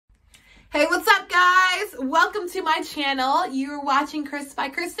Hey, what's up, guys? Welcome to my channel. You're watching Chris by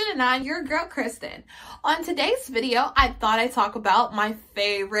Kristen, and I'm your girl, Kristen. On today's video, I thought I'd talk about my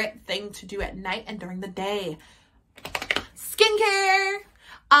favorite thing to do at night and during the day. Skincare.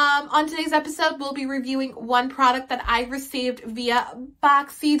 On today's episode, we'll be reviewing one product that I received via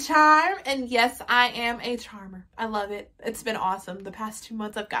BoxyCharm. And yes, I am a charmer. I love it. It's been awesome. The past 2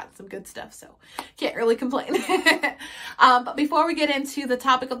 months, I've gotten some good stuff, so can't really complain. But before we get into the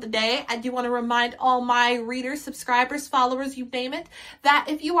topic of the day, I do want to remind all my readers, subscribers, followers, you name it, that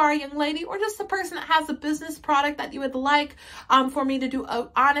if you are a young lady or just a person that has a business product that you would like for me to do an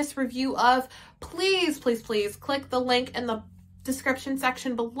honest review of, please click the link in the description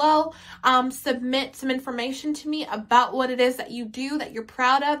section below. Submit some information to me about what it is that you do, that you're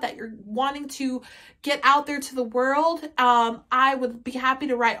proud of, that you're wanting to get out there to the world. I would be happy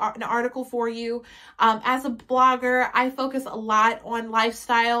to write an article for you. As a blogger, I focus a lot on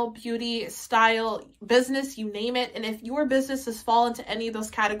lifestyle, beauty, style, business, you name it. And if your businesses fall into any of those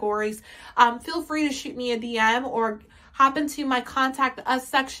categories, feel free to shoot me a DM or hop into my contact us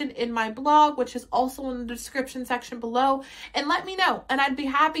section in my blog, which is also in the description section below, and let me know. And I'd be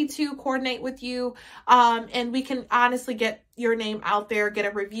happy to coordinate with you, and we can honestly get your name out there, get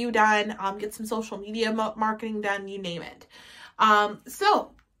a review done, get some social media marketing done, you name it.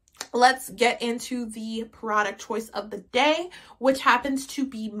 So let's get into the product choice of the day, which happens to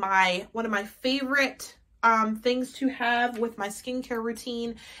be one of my favorite things to have with my skincare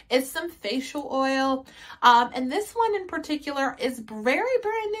routine is some facial oil. And this one in particular is very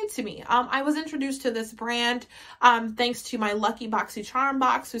brand new to me. I was introduced to this brand thanks to my lucky BoxyCharm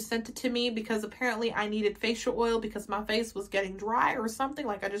box who sent it to me because apparently I needed facial oil because my face was getting dry or something,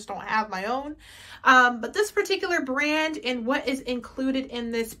 like I just don't have my own. But this particular brand and what is included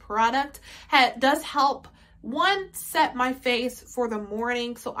in this product does help set my face for the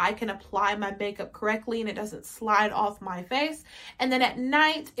morning so I can apply my makeup correctly and it doesn't slide off my face. And then at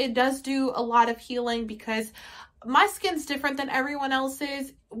night, it does do a lot of healing because my skin's different than everyone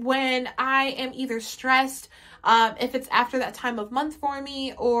else's. When I am either stressed, if it's after that time of month for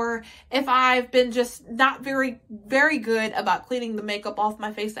me, or if I've been just not very good about cleaning the makeup off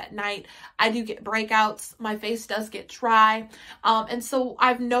my face at night, I do get breakouts. My face does get dry. And so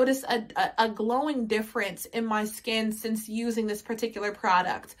I've noticed a glowing difference in my skin since using this particular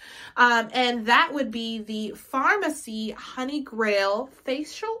product. And that would be the Farmacy Honey Grail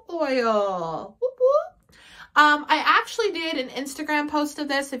Facial Oil. Whoop, whoop. I actually did an Instagram post of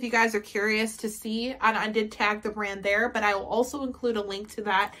this if you guys are curious to see, and I did tag the brand there, but I will also include a link to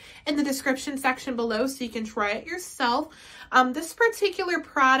that in the description section below so you can try it yourself. This particular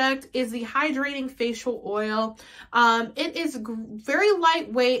product is the hydrating facial oil. It is very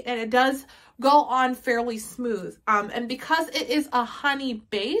lightweight and it does go on fairly smooth. And because it is a honey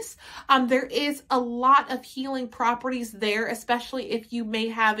base, there is a lot of healing properties there, especially if you may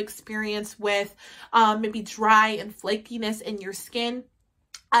have experience with maybe dry and flakiness in your skin.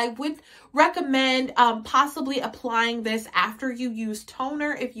 I would recommend possibly applying this after you use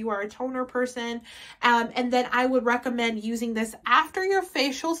toner if you are a toner person. And then I would recommend using this after your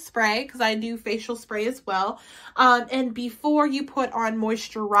facial spray, because I do facial spray as well, and before you put on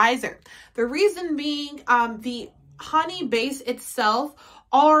moisturizer. The reason being the honey base itself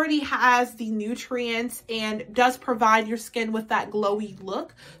already has the nutrients and does provide your skin with that glowy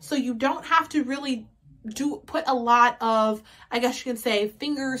look. So you don't have to really put a lot of, I guess you can say,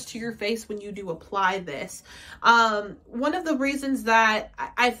 fingers to your face when you do apply this. One of the reasons that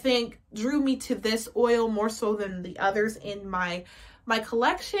I think drew me to this oil more so than the others in my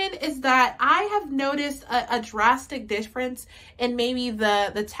collection is that I have noticed a drastic difference in maybe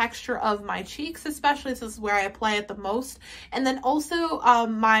the texture of my cheeks, especially this is where I apply it the most, and then also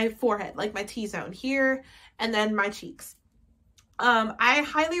my forehead, like my T-zone here, and then my cheeks. I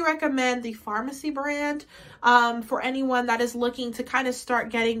highly recommend the Farmacy brand for anyone that is looking to kind of start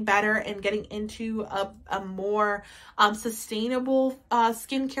getting better and getting into a more sustainable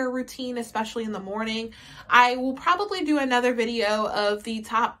skincare routine, especially in the morning. I will probably do another video of the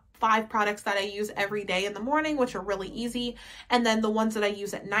top 5 products that I use every day in the morning, which are really easy, and then the ones that I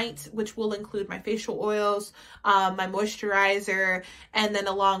use at night, which will include my facial oils, my moisturizer, and then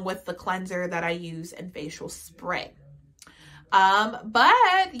along with the cleanser that I use and facial spray.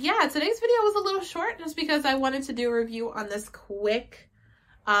 But yeah, today's video was a little short just because I wanted to do a review on this quick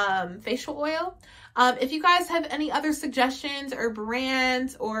facial oil. If you guys have any other suggestions or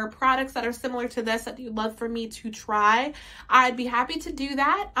brands or products that are similar to this that you'd love for me to try, I'd be happy to do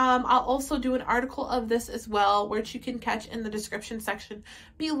that. I'll also do an article of this as well, which you can catch in the description section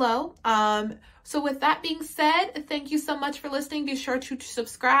below. So with that being said, thank you so much for listening. Be sure to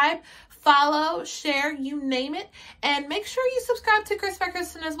subscribe, follow, share, you name it. And make sure you subscribe to Chris by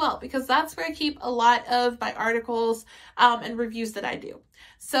Christen as well, because that's where I keep a lot of my articles and reviews that I do.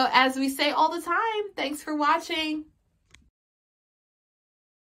 So as we say all the time, thanks for watching.